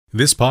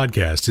This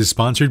podcast is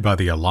sponsored by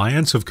the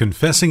Alliance of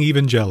Confessing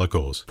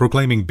Evangelicals,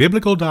 proclaiming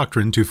biblical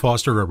doctrine to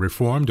foster a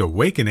reformed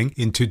awakening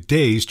in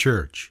today's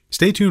church.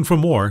 Stay tuned for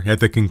more at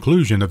the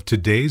conclusion of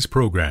today's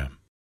program.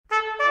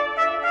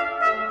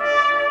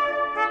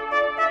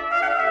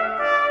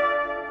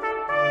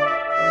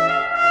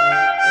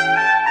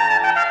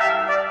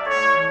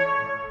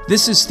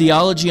 This is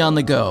Theology on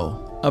the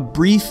Go, a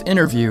brief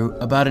interview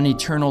about an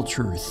eternal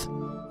truth.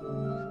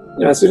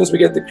 As soon as we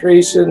get the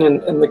creation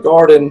and the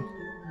garden,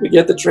 we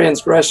get the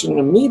transgression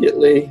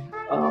immediately.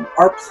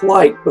 Our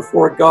plight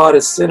before God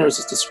as sinners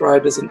is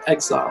described as an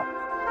exile.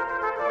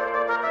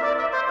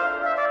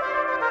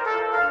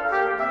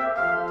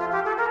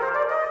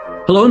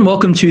 Hello and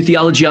welcome to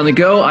Theology on the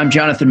Go. I'm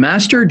Jonathan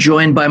Master,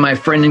 joined by my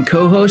friend and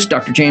co-host,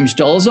 Dr. James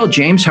Dolezal.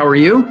 James, how are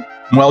you?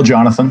 Well,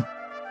 Jonathan.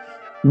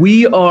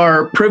 We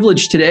are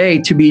privileged today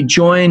to be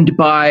joined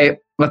by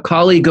a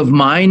colleague of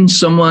mine,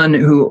 someone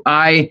who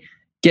I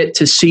get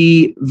to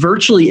see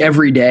virtually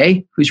every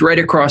day, who's right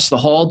across the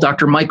hall,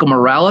 Dr. Michael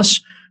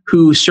Morales,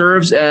 who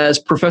serves as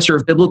professor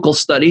of biblical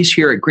studies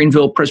here at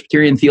Greenville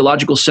Presbyterian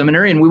Theological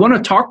Seminary. And we want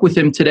to talk with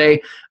him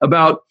today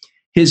about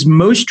his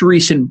most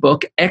recent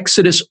book,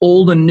 Exodus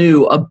Old and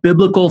New, A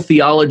Biblical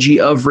Theology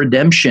of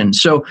Redemption.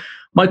 So,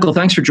 Michael,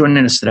 thanks for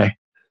joining us today.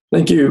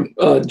 Thank you,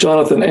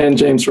 Jonathan and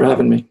James, for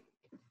having me.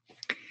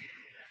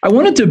 I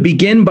wanted to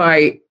begin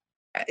by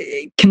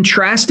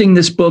contrasting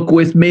this book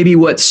with maybe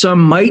what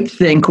some might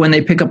think when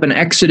they pick up an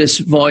Exodus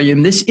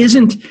volume. This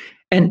isn't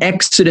an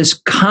Exodus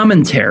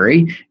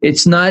commentary.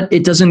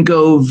 It doesn't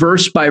go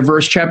verse by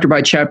verse, chapter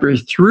by chapter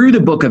through the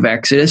book of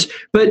Exodus,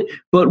 but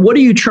what are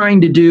you trying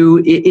to do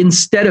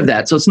instead of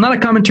that? So it's not a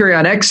commentary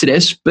on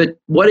Exodus, but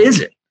what is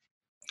it?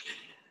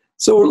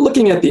 So we're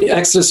looking at the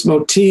Exodus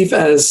motif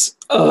as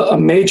a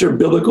major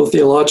biblical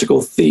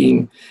theological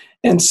theme.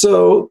 And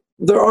so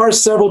there are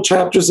several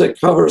chapters that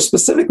cover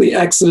specifically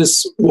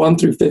Exodus 1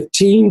 through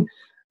 15,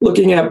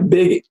 looking at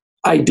big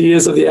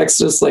ideas of the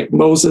Exodus, like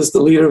Moses,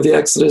 the leader of the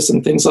Exodus,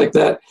 and things like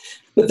that.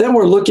 But then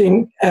we're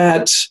looking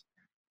at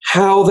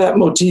how that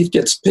motif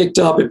gets picked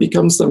up. It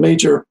becomes the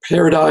major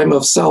paradigm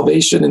of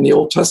salvation in the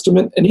Old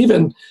Testament, and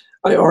even,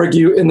 I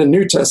argue, in the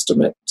New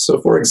Testament. So,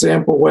 for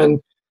example,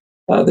 when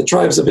the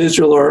tribes of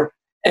Israel are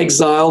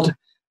exiled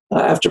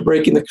after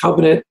breaking the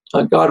covenant,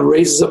 God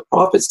raises up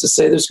prophets to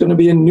say there's going to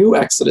be a new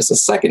Exodus, a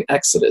second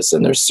Exodus,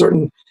 and there's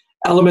certain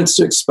elements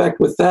to expect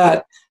with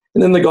that.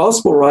 And then the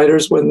gospel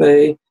writers, when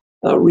they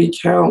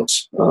recount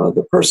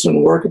the person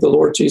and work of the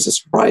Lord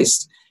Jesus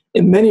Christ,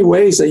 in many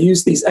ways they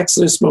use these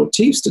Exodus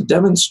motifs to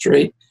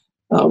demonstrate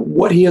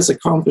what he has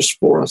accomplished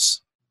for us.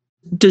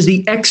 Does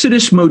the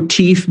Exodus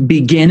motif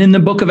begin in the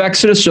book of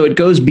Exodus? So it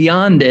goes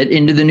beyond it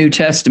into the New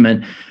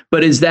Testament,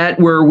 but is that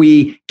where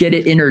we get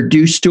it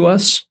introduced to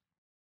us?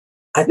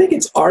 I think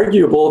it's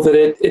arguable that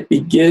it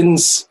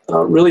begins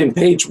really in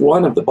page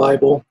 1 of the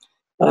Bible.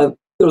 There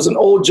was an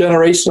old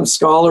generation of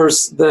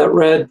scholars that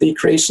read the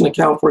creation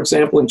account, for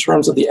example, in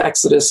terms of the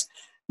Exodus.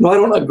 No, I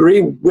don't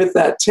agree with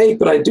that take,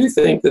 but I do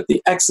think that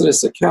the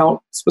Exodus account,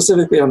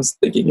 specifically I'm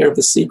thinking here of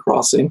the sea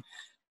crossing,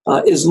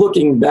 is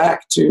looking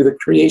back to the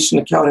creation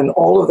account, and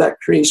all of that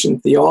creation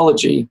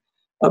theology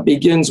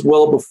begins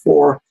well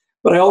before.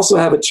 But I also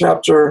have a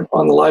chapter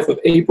on the life of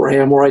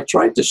Abraham where I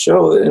tried to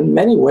show that in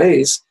many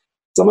ways,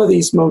 some of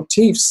these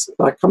motifs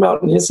come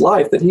out in his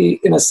life, that he,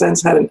 in a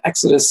sense, had an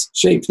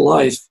Exodus-shaped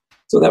life.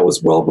 So that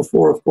was well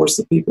before, of course,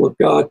 the people of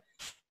God.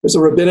 There's a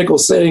rabbinical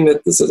saying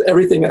that this is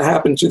everything that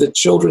happened to the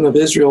children of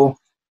Israel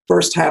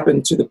first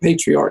happened to the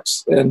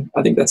patriarchs. And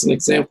I think that's an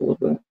example of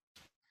that.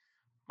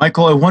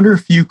 Michael, I wonder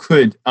if you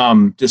could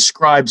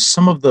describe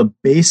some of the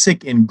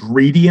basic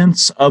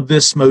ingredients of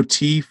this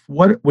motif.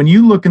 When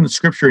you look in the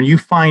scripture and you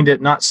find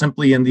it not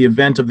simply in the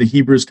event of the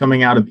Hebrews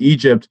coming out of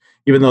Egypt,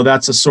 even though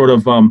that's a sort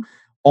of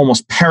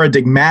almost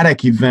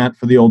paradigmatic event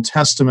for the Old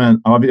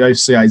Testament.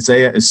 Obviously,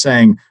 Isaiah is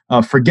saying,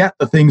 forget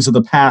the things of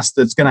the past,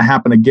 that's going to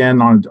happen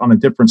again on a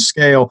different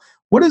scale.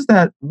 What is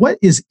that? What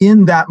is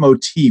in that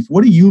motif?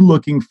 What are you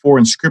looking for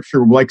in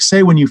Scripture? Like,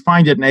 say, when you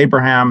find it in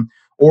Abraham,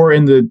 or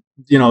in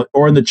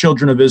the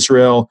children of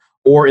Israel,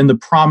 or in the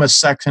promised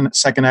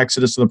second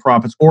Exodus of the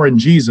prophets, or in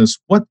Jesus,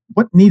 what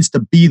needs to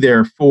be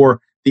there for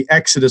the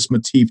Exodus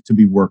motif to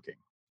be working?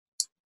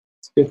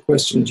 That's a good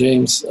question,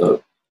 James.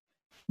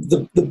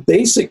 The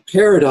basic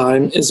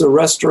paradigm is a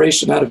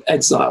restoration out of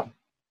exile.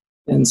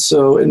 And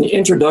so in the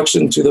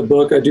introduction to the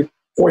book, I do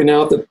point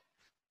out that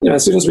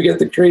as soon as we get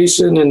the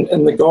creation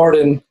and the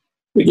garden,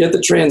 we get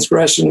the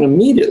transgression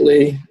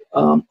immediately.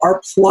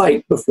 Our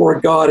plight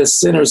before God as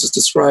sinners is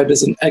described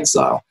as an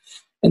exile.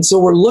 And so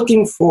we're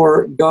looking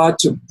for God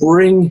to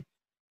bring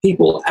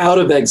people out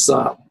of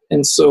exile.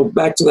 And so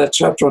back to that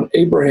chapter on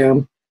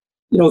Abraham,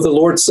 the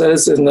Lord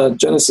says in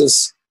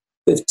Genesis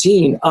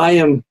 15, I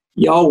am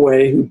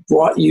Yahweh who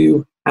brought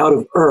you out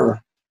of Ur.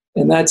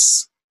 And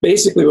that's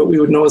basically what we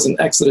would know as an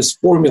Exodus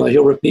formula.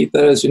 He'll repeat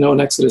that, as you know,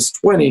 in Exodus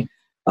 20,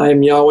 I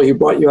am Yahweh who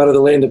brought you out of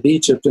the land of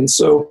Egypt. And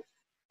so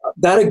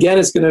that again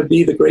is going to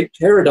be the great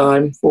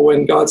paradigm for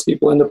when God's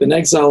people end up in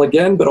exile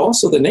again, but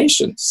also the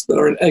nations that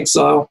are in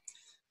exile.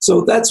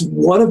 So that's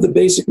one of the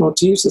basic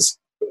motifs, is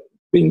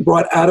being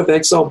brought out of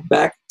exile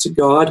back to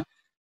God.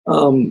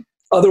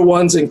 Other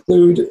ones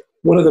include,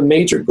 one of the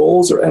major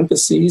goals or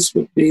emphases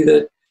would be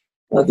that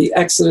the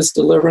Exodus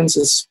deliverance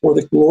is for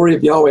the glory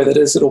of Yahweh. That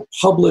is, it'll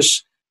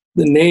publish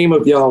the name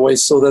of Yahweh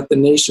so that the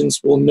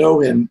nations will know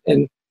him.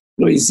 And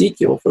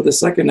Ezekiel, for the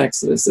second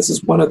Exodus, this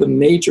is one of the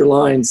major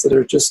lines that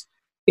are just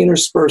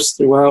interspersed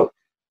throughout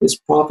his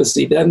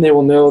prophecy. Then they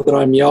will know that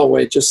I'm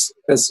Yahweh, just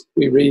as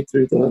we read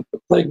through the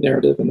plague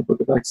narrative in the book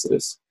of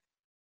Exodus.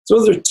 So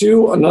those are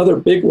two. Another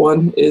big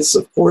one is,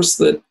 of course,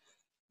 that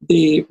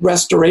the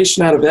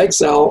restoration out of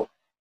exile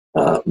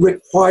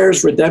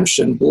requires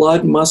redemption.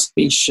 Blood must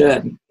be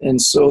shed.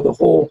 And so the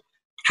whole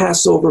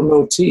Passover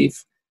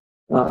motif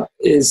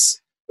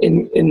is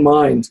in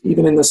mind.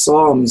 Even in the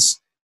Psalms,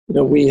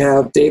 we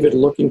have David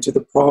looking to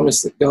the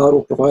promise that God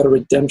will provide a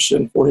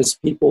redemption for his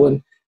people.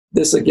 And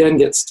this again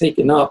gets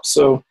taken up.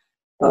 So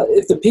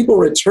if the people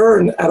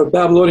return out of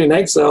Babylonian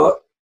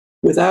exile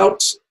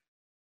without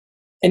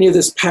any of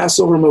this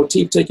Passover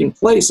motif taking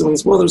place, it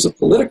means, well, there's a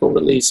political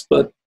release,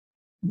 but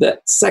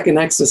that second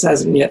Exodus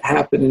hasn't yet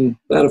happened. And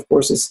that, of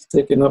course, is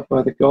taken up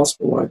by the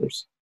gospel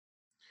writers.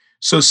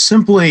 So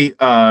simply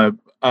a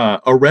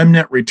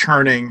remnant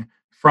returning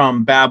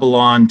from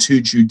Babylon to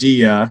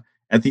Judea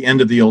at the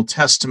end of the Old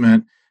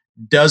Testament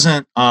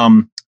doesn't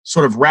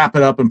sort of wrap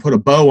it up and put a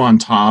bow on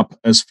top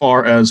as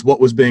far as what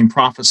was being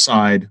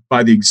prophesied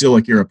by the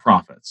exilic era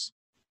prophets.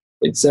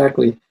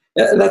 Exactly.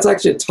 And that's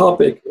actually a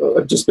topic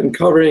I've just been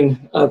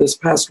covering this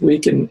past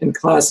week in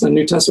class in a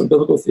New Testament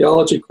biblical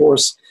theology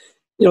course.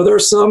 There are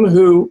some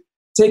who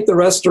take the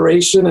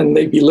restoration and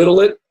they belittle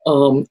it.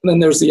 And then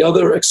there's the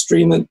other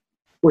extreme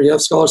where you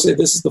have scholars say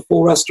this is the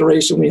full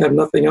restoration. We have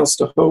nothing else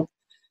to hope.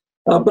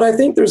 But I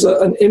think there's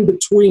an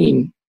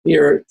in-between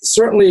here.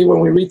 Certainly when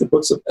we read the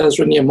books of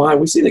Ezra and Nehemiah,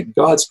 we see that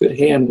God's good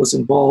hand was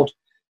involved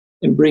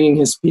in bringing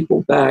his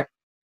people back.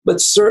 But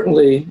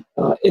certainly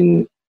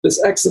in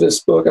this Exodus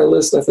book, I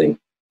list, I think,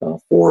 4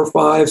 or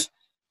 5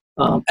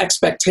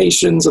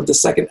 expectations of the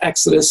second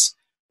Exodus.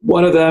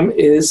 One of them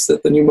is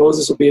that the new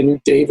Moses will be a new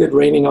David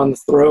reigning on the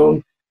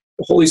throne.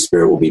 The Holy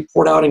Spirit will be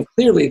poured out, and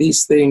clearly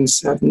these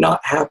things have not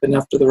happened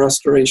after the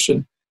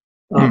restoration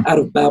out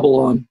of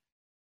Babylon.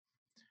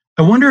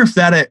 I wonder if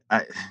that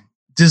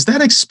does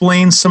that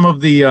explain some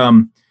of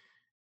the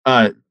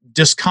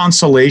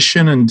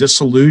disconsolation and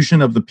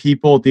disillusion of the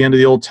people at the end of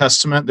the Old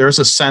Testament. There's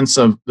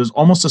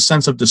almost a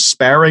sense of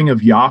despairing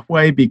of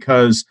Yahweh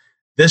because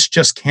this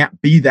just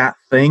can't be that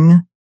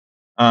thing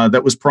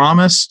that was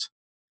promised.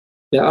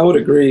 Yeah, I would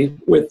agree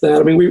with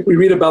that. I mean, we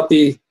read about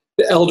the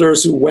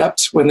elders who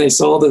wept when they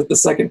saw the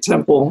second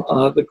temple.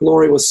 The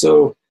glory was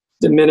so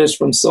diminished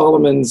from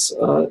Solomon's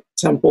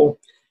temple.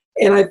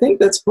 And I think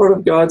that's part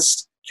of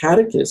God's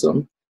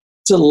catechism,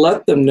 to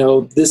let them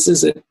know this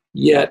isn't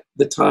yet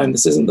the time,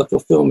 this isn't the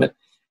fulfillment.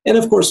 And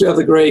of course, we have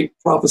the great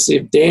prophecy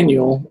of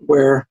Daniel,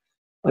 where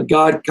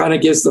God kind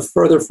of gives the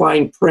further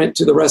fine print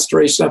to the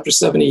restoration after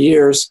 70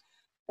 years,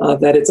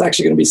 that it's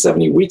actually going to be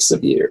 70 weeks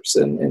of years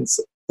and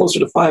closer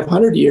to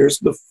 500 years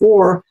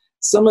before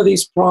some of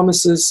these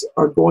promises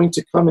are going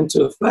to come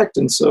into effect.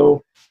 And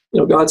so,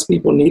 God's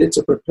people needed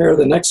to prepare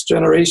the next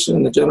generation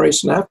and the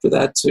generation after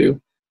that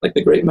to, like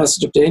the great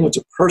message of Daniel,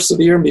 to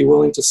persevere and be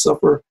willing to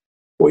suffer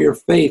for your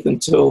faith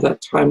until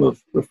that time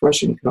of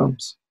refreshing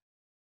comes.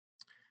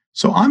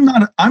 So I'm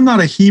not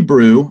a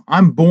Hebrew.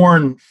 I'm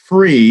born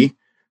free,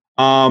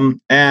 and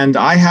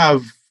I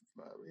have,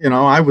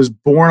 I was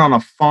born on a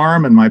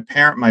farm, and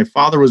my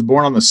father was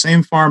born on the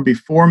same farm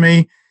before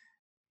me.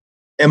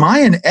 Am I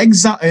in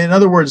exile? In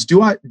other words,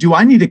 do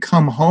I need to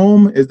come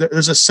home?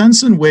 There's a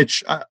sense in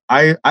which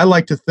I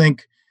like to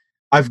think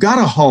I've got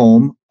a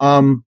home.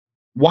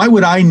 Why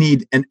would I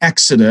need an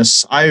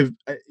exodus?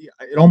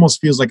 It almost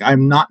feels like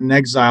I'm not in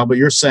exile, but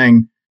you're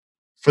saying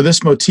for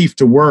this motif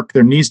to work,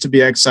 there needs to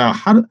be exile.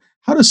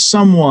 How does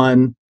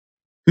someone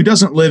who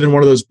doesn't live in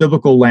one of those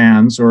biblical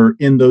lands or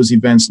in those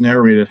events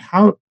narrated,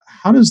 how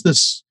does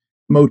this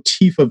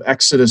motif of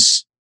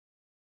exodus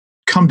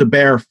come to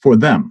bear for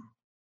them?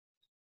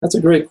 That's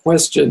a great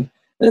question.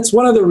 And it's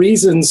one of the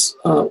reasons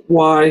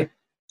why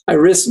I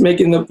risked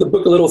making the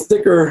book a little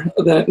thicker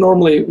than it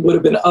normally would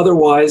have been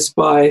otherwise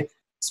by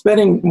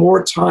spending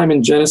more time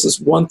in Genesis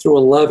 1 through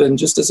 11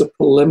 just as a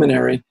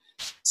preliminary.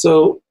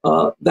 So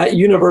that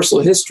universal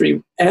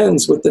history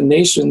ends with the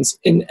nations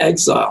in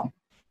exile,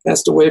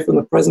 cast away from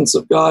the presence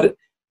of God.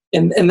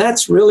 And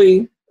that's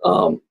really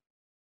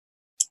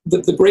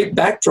the great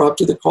backdrop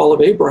to the call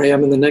of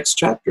Abraham in the next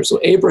chapter.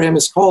 So Abraham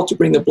is called to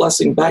bring the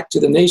blessing back to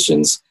the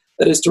nations,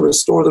 that is to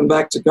restore them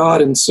back to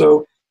God. And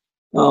so,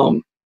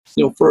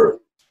 for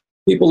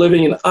people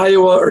living in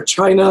Iowa or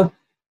China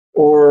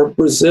or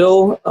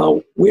Brazil,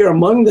 we are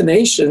among the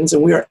nations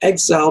and we are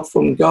exiled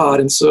from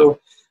God. And so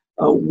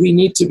we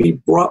need to be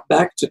brought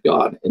back to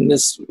God in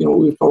this, what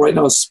we call right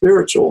now a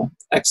spiritual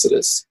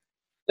exodus.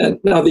 And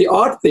now the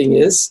odd thing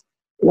is,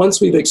 once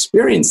we've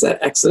experienced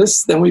that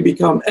exodus, then we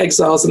become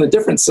exiles in a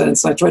different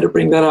sense. I try to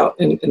bring that out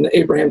in the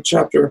Abraham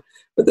chapter,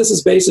 but this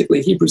is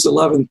basically Hebrews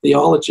 11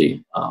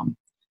 theology.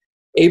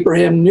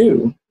 Abraham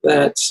knew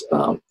that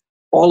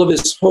all of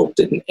his hope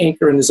didn't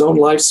anchor in his own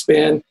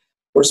lifespan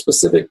or a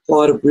specific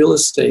plot of real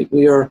estate.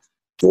 We are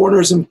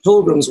foreigners and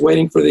pilgrims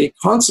waiting for the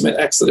consummate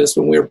exodus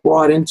when we are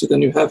brought into the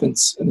new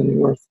heavens and the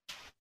new earth.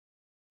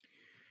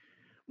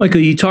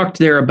 Michael, you talked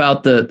there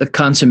about the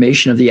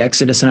consummation of the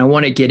Exodus, and I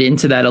want to get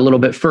into that a little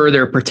bit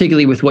further,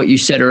 particularly with what you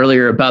said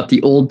earlier about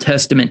the Old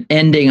Testament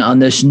ending on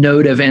this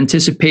note of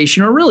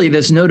anticipation, or really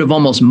this note of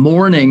almost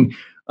mourning,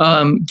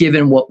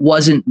 given what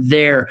wasn't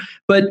there.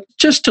 But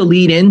just to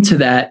lead into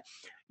that,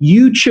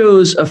 you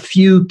chose a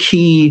few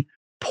key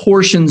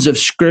portions of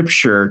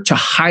Scripture to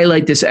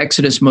highlight this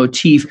Exodus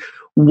motif.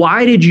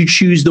 Why did you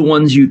choose the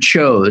ones you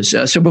chose?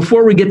 So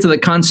before we get to the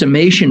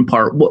consummation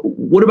part,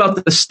 what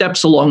about the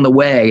steps along the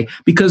way?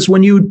 Because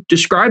when you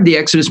describe the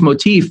Exodus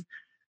motif,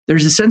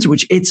 there's a sense in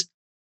which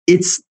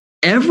it's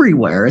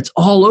everywhere. It's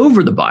all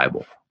over the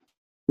Bible.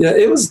 Yeah,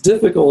 it was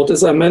difficult.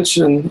 As I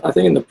mentioned, I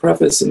think in the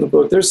preface in the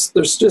book, there's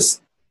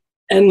just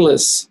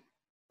endless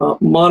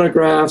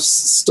monographs,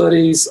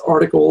 studies,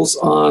 articles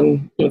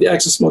on the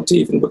Exodus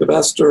motif in the book of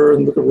Esther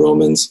and the book of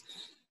Romans.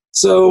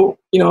 So,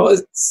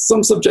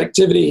 some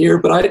subjectivity here,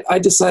 but I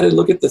decided to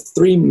look at the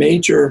three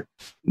major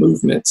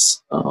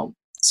movements.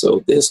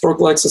 So the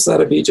historical Exodus out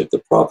of Egypt, the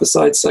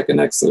prophesied second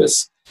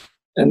Exodus,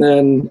 and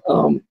then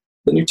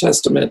the New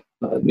Testament,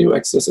 new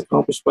Exodus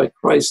accomplished by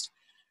Christ.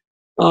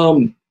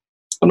 I'm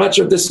not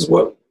sure if this is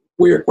where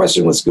your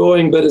question was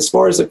going, but as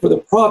far as for the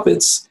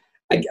prophets,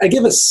 I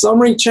give a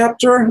summary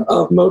chapter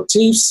of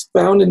motifs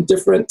found in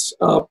different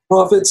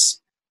prophets,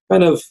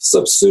 kind of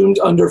subsumed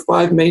under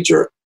five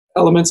major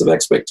elements of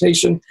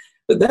expectation.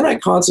 But then I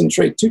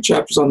concentrate 2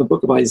 chapters on the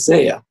book of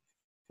Isaiah,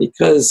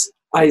 because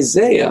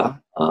Isaiah,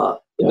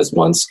 as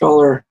one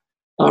scholar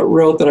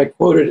wrote that I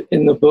quoted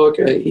in the book,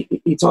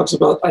 he talks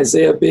about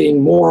Isaiah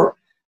being more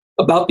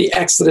about the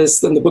Exodus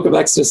than the book of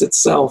Exodus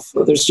itself.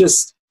 There's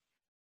just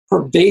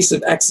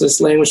pervasive Exodus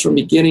language from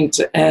beginning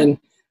to end,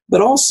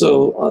 but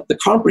also the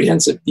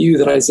comprehensive view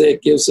that Isaiah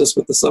gives us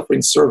with the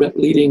suffering servant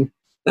leading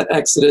that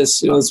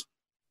Exodus, is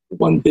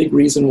one big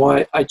reason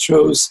why I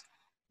chose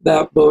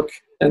that book.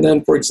 And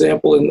then, for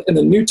example, in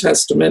the New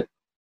Testament,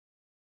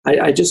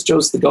 I just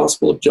chose the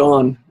Gospel of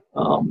John.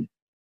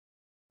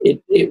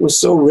 It was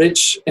so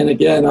rich, and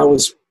again, I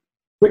was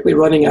quickly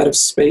running out of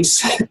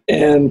space,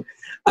 and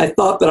I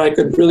thought that I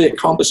could really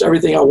accomplish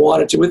everything I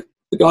wanted to with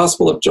the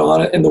Gospel of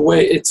John and the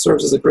way it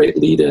serves as a great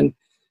lead-in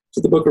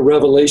to the book of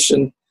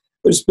Revelation.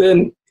 There's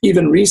been,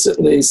 even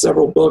recently,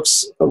 several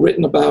books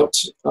written about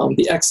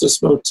the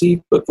Exodus motif,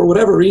 but for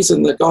whatever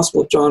reason, the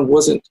Gospel of John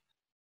wasn't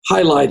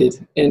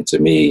highlighted, and to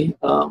me,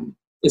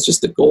 it's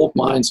just a gold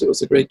mine. So it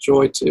was a great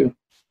joy to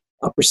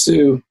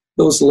pursue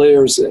those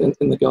layers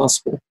in the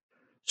gospel.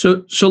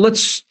 So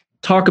let's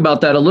talk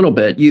about that a little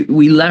bit.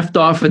 We left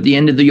off at the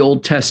end of the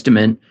Old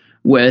Testament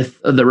with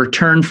the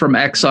return from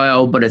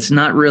exile, but it's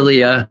not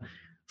really a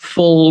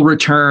full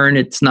return.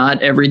 It's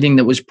not everything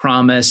that was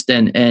promised,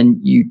 and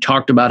you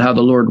talked about how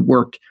the Lord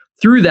worked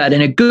through that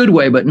in a good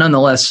way, but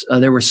nonetheless,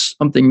 there was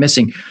something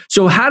missing.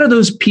 So how do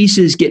those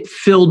pieces get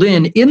filled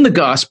in the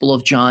Gospel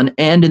of John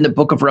and in the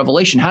book of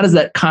Revelation? How does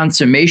that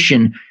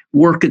consummation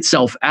work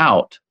itself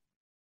out?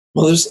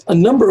 Well, there's a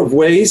number of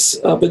ways,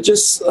 but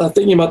just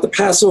thinking about the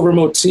Passover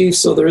motif,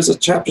 so there is a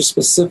chapter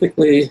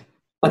specifically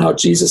on how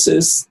Jesus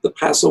is the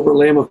Passover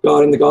Lamb of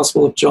God in the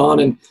Gospel of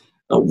John, and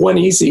one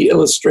easy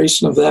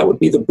illustration of that would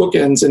be the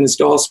bookends in his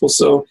Gospel.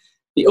 So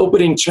the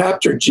opening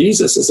chapter,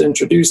 Jesus is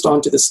introduced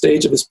onto the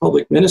stage of his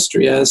public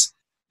ministry as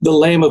the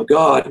Lamb of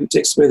God who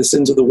takes away the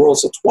sins of the world.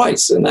 So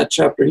twice in that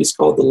chapter, he's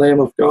called the Lamb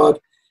of God.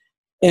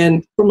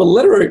 And from a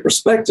literary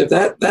perspective,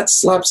 that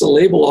slaps a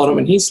label on him,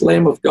 and he's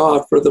Lamb of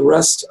God for the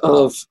rest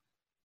of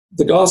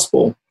the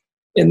gospel.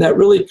 And that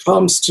really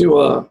comes to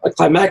a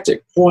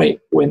climactic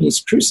point when he's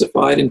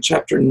crucified in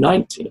chapter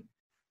 19.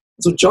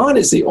 So John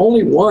is the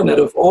only one out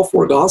of all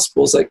 4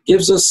 gospels that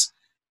gives us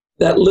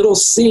that little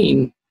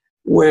scene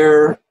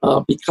where,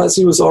 because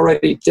he was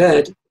already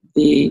dead,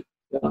 the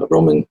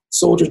Roman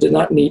soldier did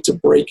not need to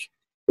break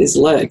his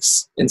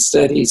legs.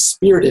 Instead, he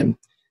speared him.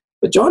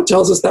 But John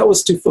tells us that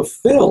was to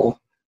fulfill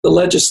the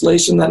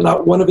legislation that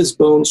not one of his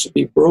bones should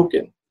be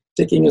broken,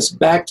 taking us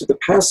back to the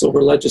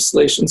Passover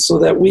legislation so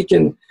that we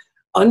can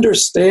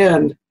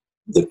understand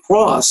the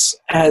cross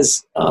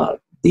as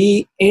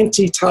the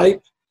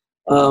antitype,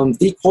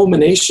 the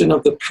culmination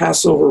of the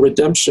Passover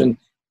redemption.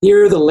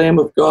 Here, the Lamb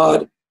of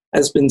God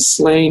has been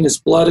slain, his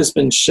blood has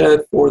been shed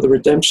for the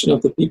redemption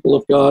of the people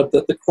of God,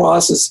 that the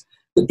cross is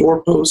the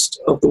doorpost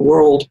of the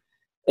world.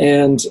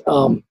 And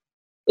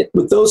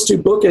with those 2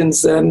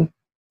 bookends, then,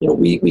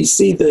 we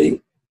see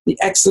the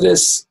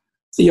Exodus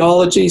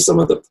theology, some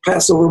of the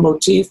Passover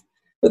motif,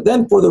 but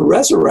then for the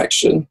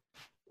resurrection,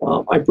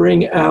 I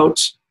bring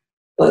out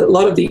a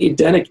lot of the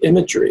Edenic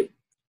imagery,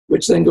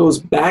 which then goes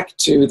back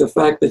to the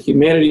fact that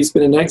humanity's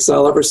been in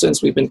exile ever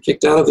since we've been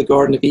kicked out of the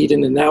Garden of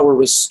Eden, and now we're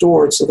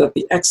restored, so that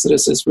the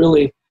Exodus is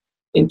really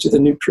into the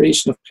new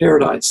creation of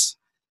paradise.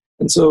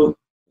 And so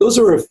those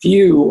are a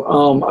few.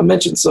 I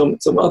mentioned some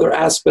other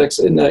aspects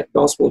in that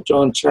Gospel of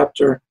John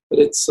chapter, but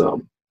it's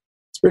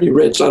pretty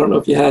rich. I don't know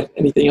if you had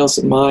anything else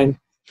in mind.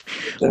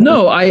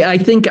 No, I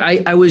think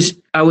I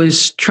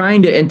was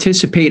trying to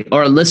anticipate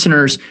our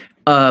listeners'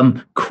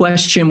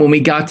 question when we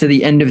got to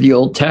the end of the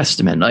Old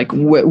Testament. Like,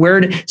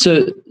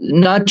 so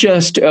not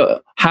just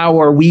how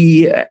are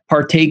we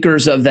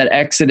partakers of that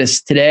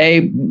Exodus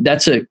today?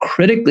 That's a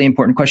critically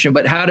important question.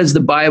 But how does the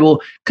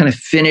Bible kind of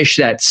finish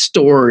that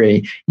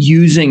story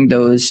using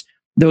those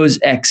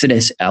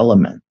Exodus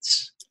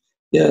elements?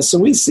 Yeah, so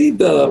we see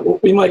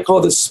what we might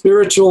call the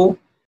spiritual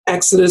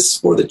Exodus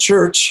for the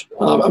church.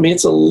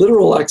 It's a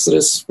literal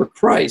Exodus for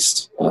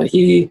Christ.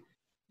 He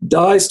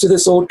dies to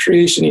this old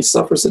creation. He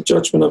suffers the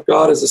judgment of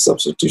God as a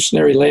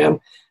substitutionary lamb,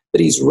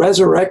 but he's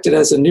resurrected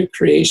as a new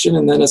creation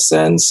and then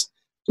ascends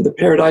to the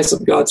paradise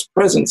of God's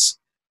presence.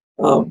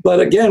 But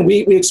again,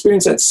 we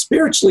experience that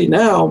spiritually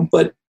now,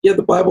 but yet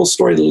the Bible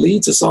story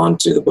leads us on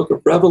to the book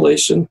of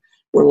Revelation,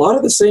 where a lot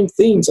of the same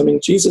themes,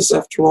 Jesus,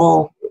 after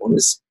all, on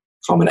this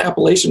common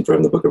appellation for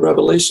him, the book of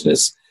Revelation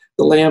is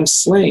the Lamb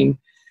slain.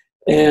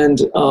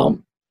 And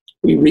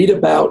we read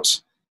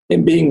about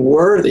him being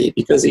worthy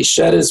because he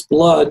shed his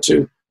blood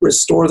to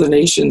restore the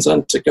nations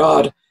unto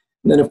God.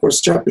 And then, of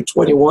course, chapter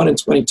 21 and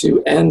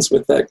 22 ends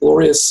with that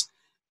glorious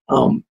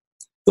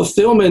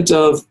fulfillment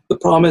of the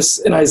promise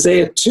in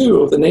Isaiah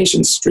 2 of the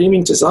nations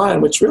streaming to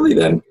Zion, which really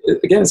then,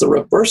 again, is a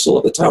reversal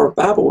of the Tower of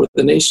Babel, where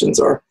the nations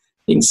are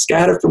being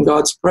scattered from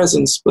God's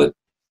presence. But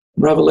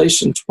in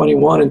Revelation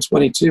 21 and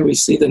 22, we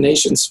see the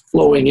nations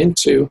flowing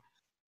into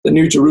the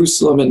New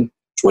Jerusalem, and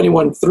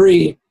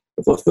 21:3,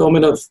 the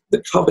fulfillment of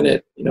the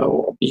covenant.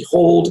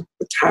 Behold,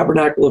 the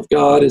tabernacle of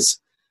God is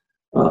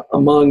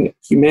among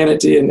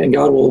humanity, and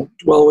God will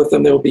dwell with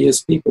them. They will be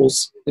his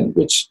peoples, in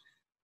which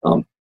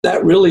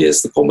that really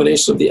is the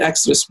culmination of the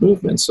Exodus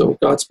movement. So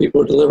God's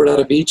people are delivered out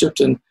of Egypt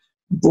and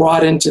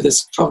brought into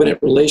this covenant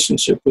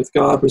relationship with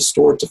God,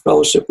 restored to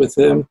fellowship with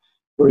him,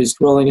 where he's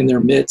dwelling in their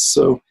midst.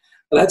 So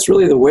that's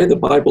really the way the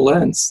Bible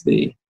ends,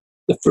 the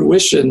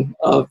fruition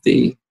of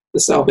the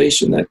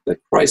salvation that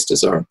Christ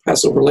as our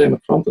Passover lamb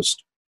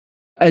accomplished.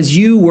 As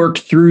you work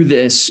through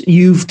this,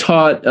 you've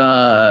taught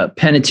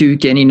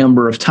Pentateuch any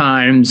number of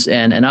times,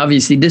 and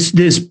obviously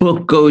this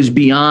book goes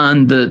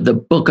beyond the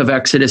book of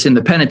Exodus in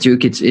the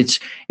Pentateuch. It's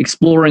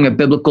exploring a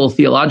biblical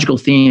theological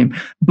theme.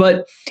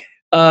 But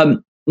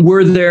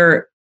were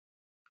there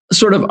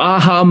sort of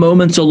aha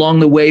moments along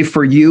the way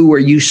for you where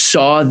you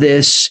saw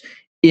this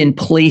in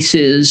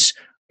places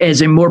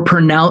as a more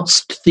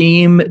pronounced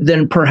theme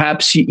than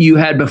perhaps you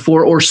had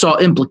before, or saw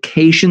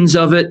implications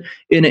of it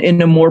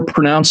in a more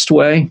pronounced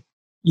way?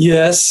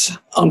 Yes,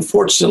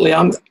 unfortunately,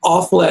 I'm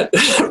awful at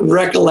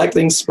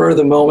recollecting spur of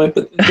the moment,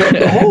 but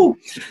the whole,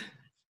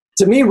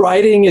 to me,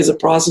 writing is a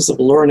process of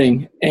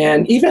learning,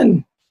 and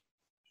even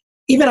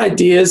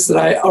ideas that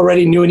I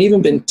already knew and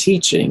even been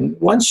teaching,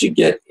 once you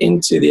get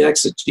into the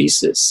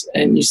exegesis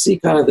and you see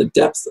kind of the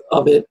depth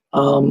of it,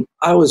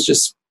 I was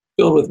just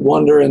filled with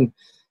wonder and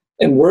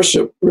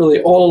worship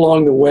really all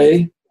along the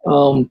way.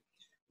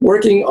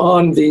 Working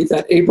on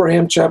that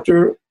Abraham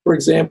chapter, for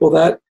example,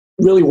 that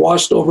really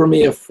washed over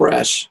me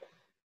afresh.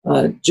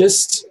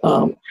 Just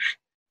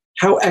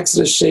how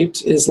Exodus shaped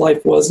his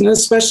life was, and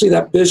especially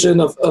that vision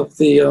of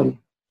the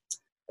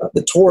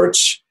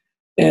torch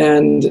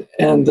and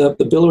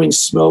the billowing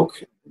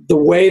smoke, the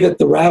way that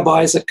the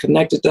rabbis had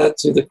connected that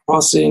to the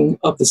crossing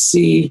of the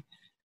sea.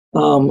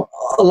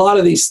 A lot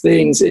of these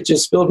things, it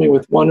just filled me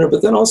with wonder.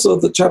 But then also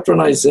the chapter on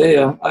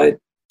Isaiah, I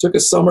took a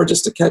summer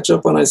just to catch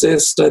up on Isaiah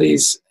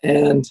studies,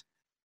 and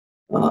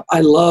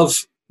I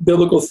love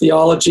biblical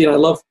theology, and I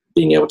love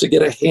being able to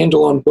get a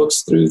handle on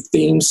books through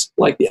themes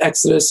like the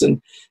Exodus,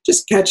 and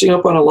just catching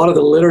up on a lot of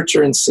the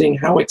literature and seeing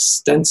how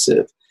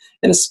extensive,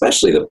 and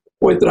especially the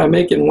point that I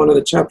make in one of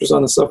the chapters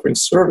on the suffering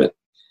servant,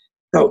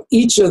 how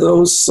each of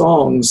those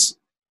songs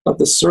of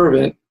the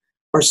servant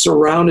are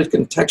surrounded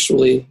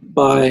contextually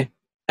by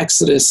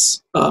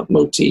Exodus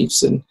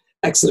motifs and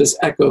Exodus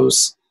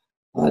echoes.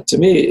 To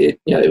me,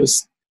 it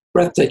was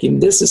breathtaking.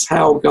 This is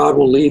how God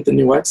will lead the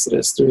new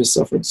Exodus, through his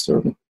suffering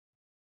servant.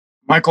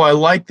 Michael, I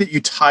like that you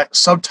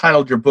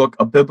subtitled your book,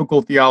 A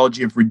Biblical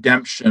Theology of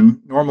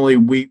Redemption. Normally,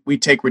 we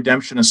take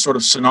redemption as sort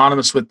of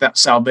synonymous with that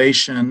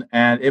salvation,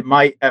 and it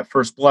might at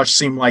first blush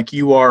seem like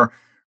you are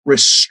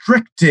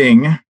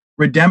restricting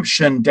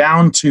redemption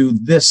down to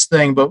this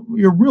thing, but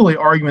you're really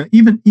arguing,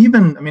 even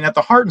at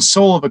the heart and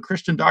soul of a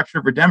Christian doctrine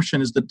of redemption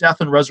is the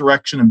death and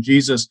resurrection of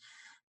Jesus.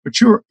 But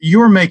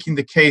you're making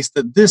the case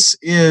that this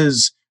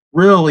is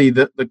really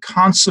the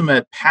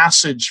consummate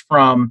passage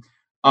from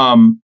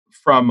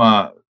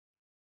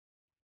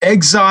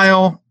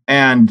exile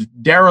and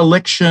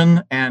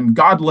dereliction and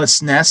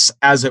godlessness,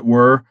 as it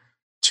were,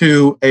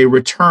 to a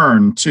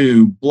return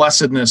to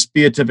blessedness,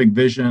 beatific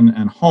vision,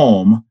 and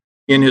home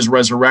in his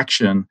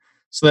resurrection.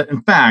 So that,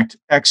 in fact,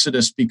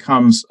 Exodus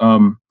becomes,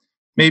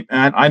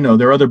 I know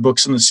there are other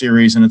books in the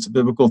series, and it's a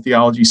biblical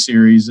theology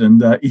series,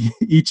 and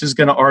each is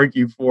going to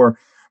argue for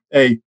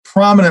a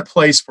prominent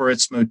place for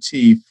its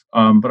motif.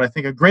 But I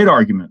think a great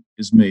argument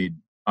is made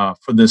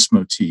for this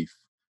motif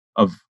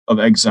of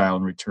exile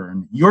and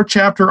return. Your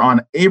chapter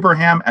on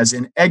Abraham as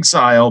in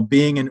exile,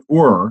 being in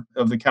Ur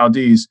of the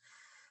Chaldees,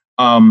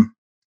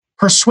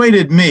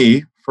 persuaded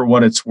me, for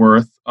what it's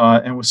worth,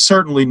 and was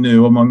certainly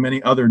new among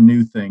many other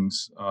new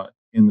things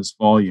in this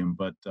volume.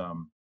 But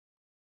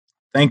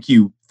thank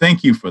you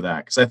for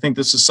that, because I think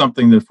this is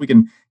something that if we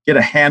can get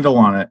a handle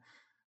on it,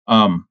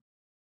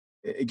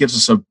 it gives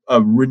us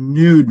a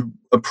renewed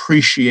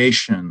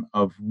appreciation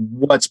of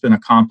what's been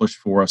accomplished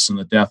for us in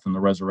the death and the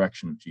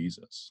resurrection of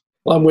Jesus.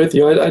 Well, I'm with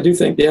you. I do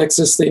think the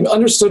Exodus theme,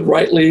 understood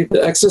rightly,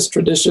 the Exodus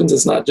traditions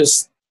is not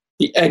just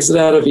the exit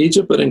out of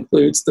Egypt, but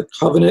includes the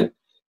covenant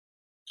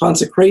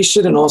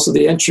consecration and also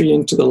the entry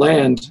into the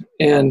land.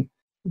 And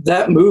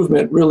that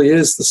movement really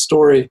is the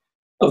story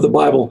of the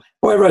Bible.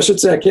 However, I should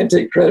say I can't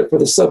take credit for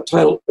the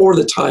subtitle or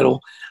the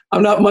title.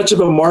 I'm not much of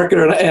a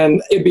marketer,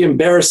 and it'd be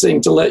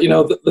embarrassing to let you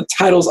know the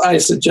titles I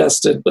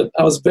suggested, but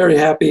I was very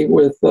happy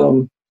with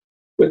the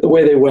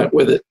way they went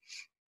with it.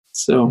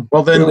 So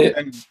well, then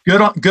really,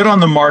 good on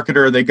the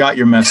marketer. They got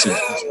your message.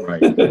 That's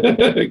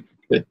right.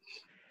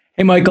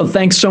 Hey, Michael,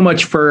 thanks so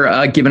much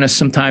for giving us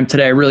some time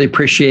today. I really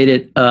appreciate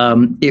it.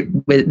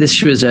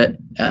 This was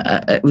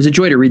it was a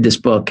joy to read this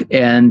book,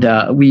 and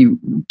we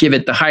give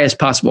it the highest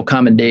possible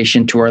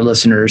commendation to our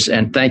listeners.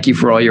 And thank you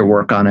for all your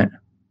work on it.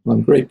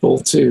 I'm grateful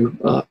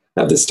to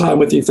have this time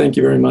with you. Thank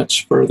you very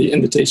much for the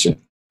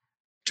invitation.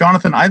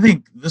 Jonathan, I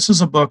think this is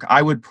a book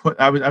I would put,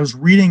 I was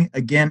reading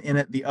again in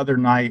it the other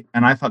night,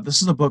 and I thought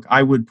this is a book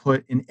I would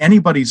put in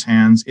anybody's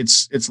hands.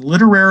 It's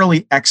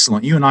literarily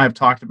excellent. You and I have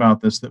talked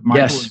about this, that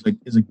Michael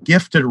is a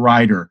gifted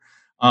writer.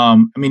 I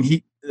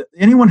mean,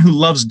 anyone who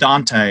loves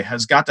Dante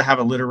has got to have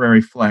a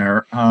literary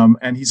flair,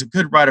 and he's a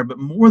good writer. But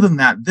more than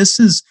that,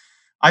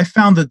 I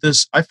found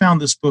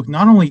this book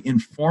not only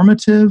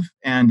informative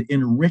and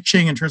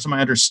enriching in terms of my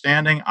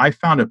understanding, I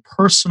found it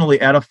personally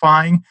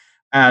edifying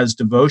as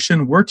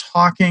devotion. We're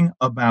talking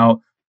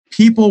about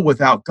people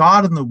without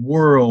God in the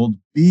world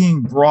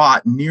being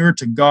brought near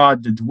to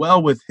God to dwell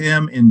with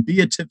him in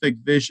beatific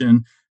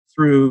vision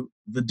through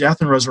the death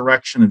and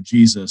resurrection of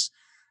Jesus,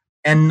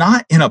 and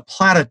not in a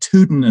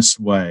platitudinous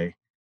way,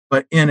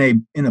 but in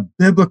a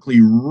biblically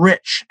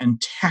rich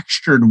and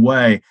textured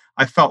way.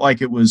 I felt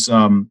like it was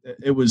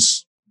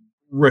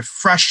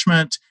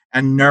refreshment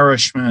and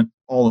nourishment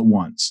all at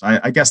once.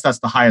 I guess that's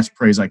the highest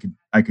praise I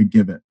could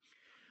give it.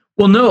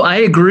 Well, no, I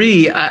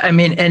agree. I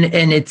mean,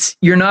 and it's,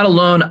 you're not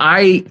alone.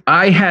 I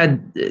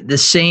had the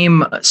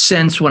same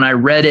sense when I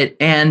read it.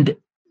 And,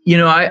 you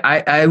know,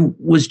 I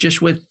was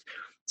just with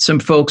some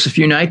folks a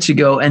few nights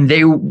ago, and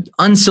they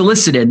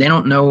unsolicited, they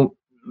don't know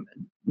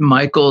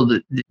Michael.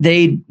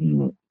 They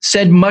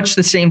said much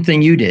the same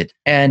thing you did.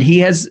 And he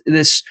has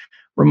this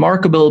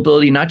remarkable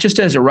ability, not just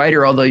as a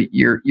writer, although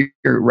you're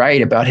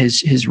right about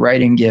his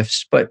writing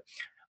gifts, but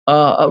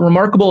a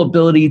remarkable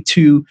ability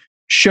to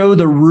show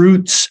the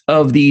roots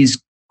of these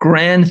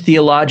grand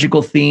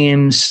theological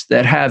themes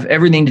that have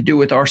everything to do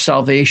with our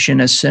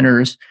salvation as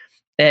sinners.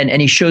 And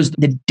he shows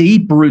the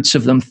deep roots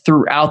of them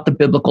throughout the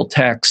biblical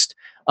text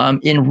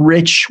in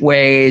rich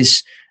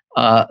ways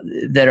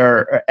that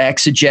are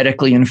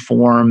exegetically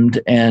informed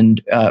and,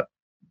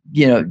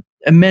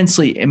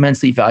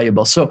 immensely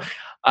valuable. So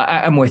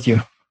I'm with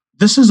you.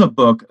 This is a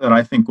book that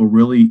I think can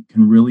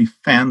really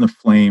fan the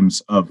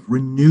flames of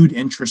renewed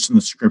interest in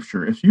the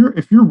Scripture. If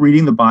you're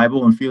reading the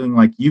Bible and feeling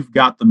like you've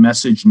got the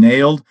message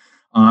nailed,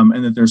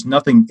 and that there's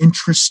nothing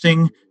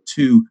interesting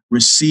to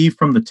receive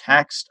from the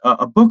text,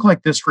 a book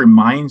like this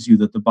reminds you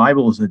that the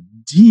Bible is a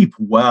deep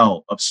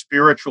well of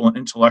spiritual and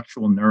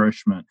intellectual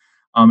nourishment,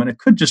 and it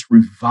could just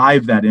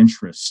revive that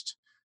interest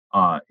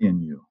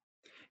in you.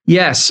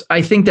 Yes,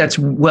 I think that's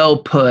well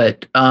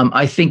put.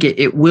 I think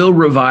it will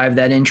revive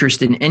that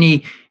interest in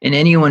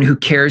anyone who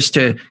cares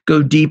to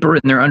go deeper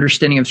in their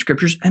understanding of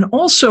scriptures. And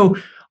also,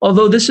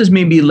 although this is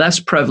maybe less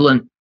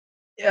prevalent,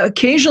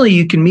 occasionally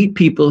you can meet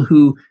people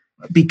who,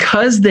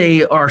 because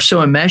they are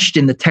so enmeshed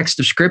in the text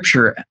of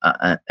scripture,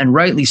 and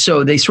rightly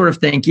so, they sort of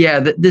think,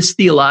 this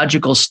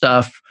theological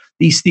stuff,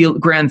 these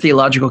grand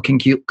theological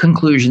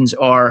conclusions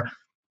are,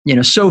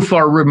 so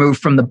far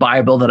removed from the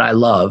Bible that I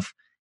love.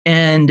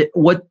 And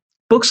what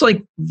books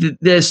like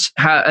this,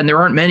 and there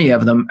aren't many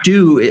of them,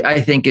 do, I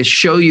think, is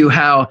show you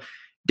how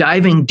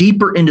diving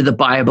deeper into the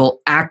Bible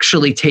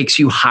actually takes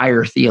you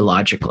higher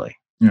theologically.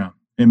 Yeah,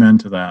 amen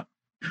to that.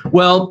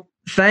 Well,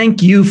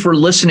 thank you for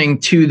listening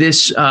to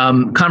this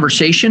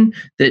conversation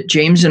that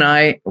James and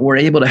I were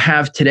able to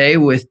have today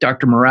with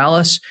Dr.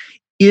 Morales.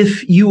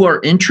 If you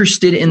are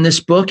interested in this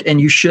book,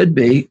 and you should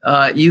be,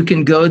 you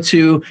can go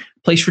to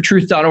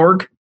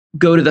placefortruth.org.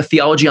 Go to the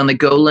Theology on the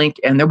Go link,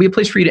 and there'll be a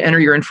place for you to enter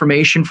your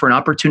information for an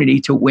opportunity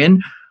to win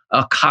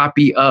a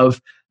copy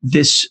of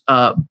this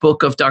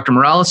book of Dr.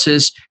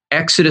 Morales's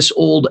Exodus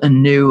Old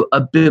and New, A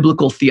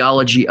Biblical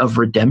Theology of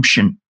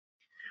Redemption.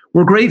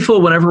 We're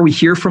grateful whenever we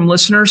hear from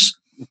listeners.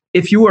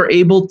 If you are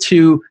able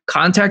to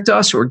contact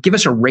us or give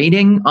us a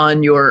rating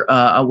on your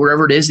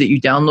wherever it is that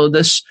you download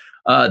this,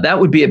 that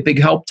would be a big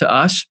help to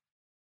us.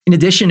 In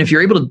addition, if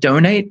you're able to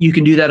donate, you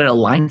can do that at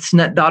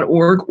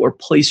alliancenet.org or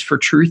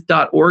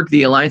placefortruth.org.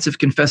 The Alliance of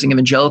Confessing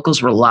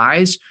Evangelicals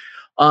relies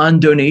on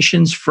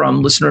donations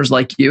from listeners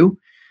like you.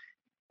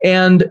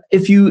 And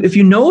if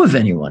you know of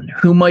anyone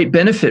who might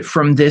benefit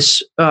from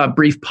this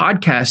brief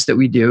podcast that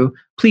we do,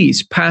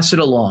 please pass it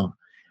along.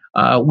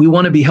 We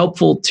want to be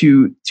helpful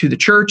to the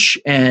church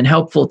and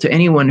helpful to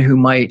anyone who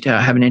might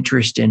have an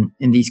interest in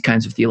these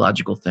kinds of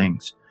theological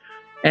things.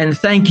 And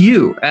thank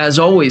you, as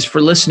always, for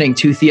listening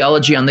to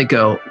Theology on the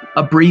Go,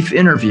 a brief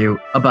interview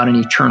about an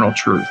eternal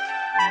truth.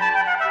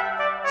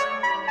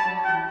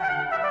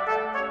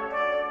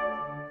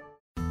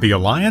 The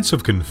Alliance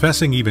of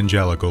Confessing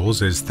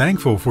Evangelicals is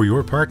thankful for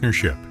your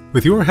partnership.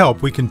 With your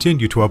help, we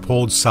continue to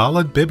uphold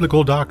solid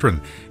biblical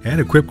doctrine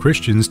and equip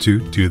Christians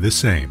to do the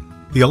same.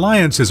 The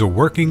Alliance is a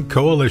working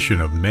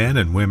coalition of men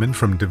and women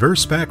from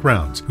diverse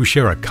backgrounds who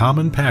share a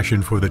common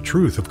passion for the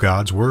truth of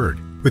God's Word.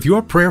 With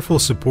your prayerful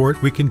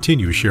support, we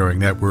continue sharing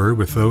that Word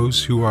with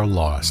those who are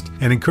lost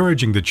and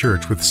encouraging the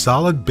church with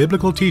solid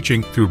biblical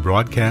teaching through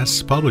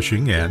broadcasts,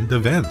 publishing, and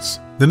events.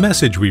 The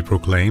message we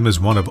proclaim is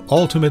one of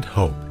ultimate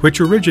hope,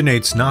 which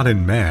originates not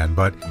in man,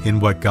 but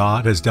in what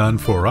God has done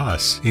for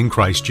us in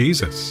Christ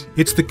Jesus.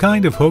 It's the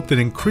kind of hope that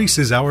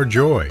increases our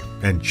joy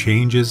and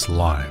changes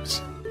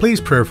lives. Please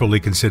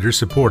prayerfully consider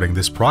supporting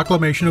this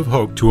proclamation of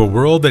hope to a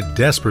world that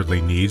desperately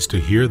needs to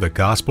hear the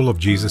gospel of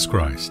Jesus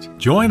Christ.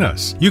 Join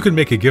us. You can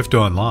make a gift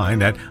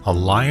online at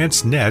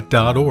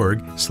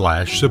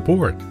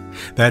alliancenet.org/support.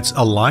 That's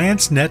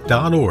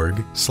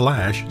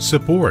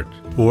alliancenet.org/support.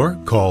 Or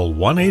call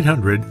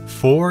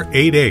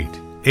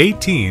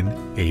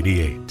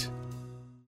 1-800-488-1888.